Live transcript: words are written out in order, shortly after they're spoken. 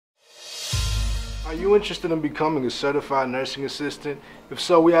Are you interested in becoming a certified nursing assistant? If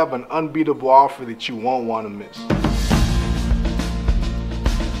so, we have an unbeatable offer that you won't want to miss.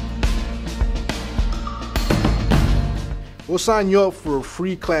 We'll sign you up for a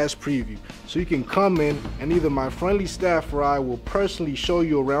free class preview, so you can come in and either my friendly staff or I will personally show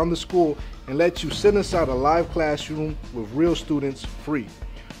you around the school and let you sit inside a live classroom with real students free.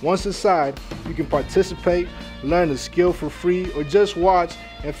 Once inside, you can participate, learn a skill for free, or just watch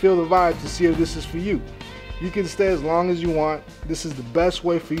and feel the vibe to see if this is for you. You can stay as long as you want. This is the best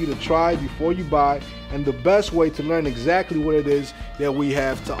way for you to try before you buy, and the best way to learn exactly what it is that we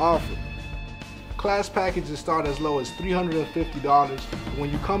have to offer. Class packages start as low as $350.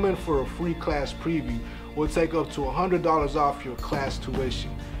 When you come in for a free class preview, we'll take up to $100 off your class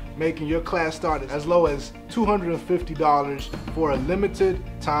tuition, making your class start as low as $250 for a limited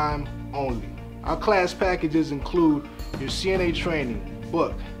time only. Our class packages include your CNA training,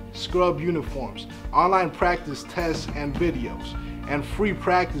 book, scrub uniforms, online practice tests and videos, and free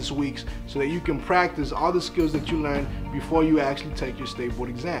practice weeks so that you can practice all the skills that you learn before you actually take your state board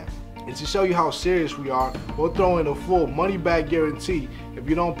exam. And to show you how serious we are, we'll throw in a full money-back guarantee if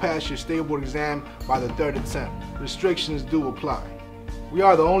you don't pass your state board exam by the third attempt. Restrictions do apply. We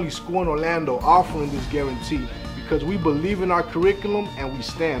are the only school in Orlando offering this guarantee because we believe in our curriculum and we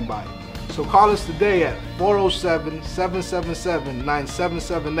stand by it. So call us today at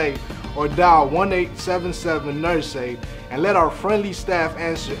 407-777-9778 or dial 1-877-NURSE-AID and let our friendly staff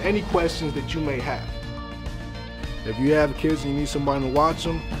answer any questions that you may have. If you have kids and you need somebody to watch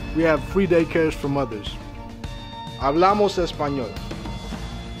them, we have free daycares from others. Hablamos español.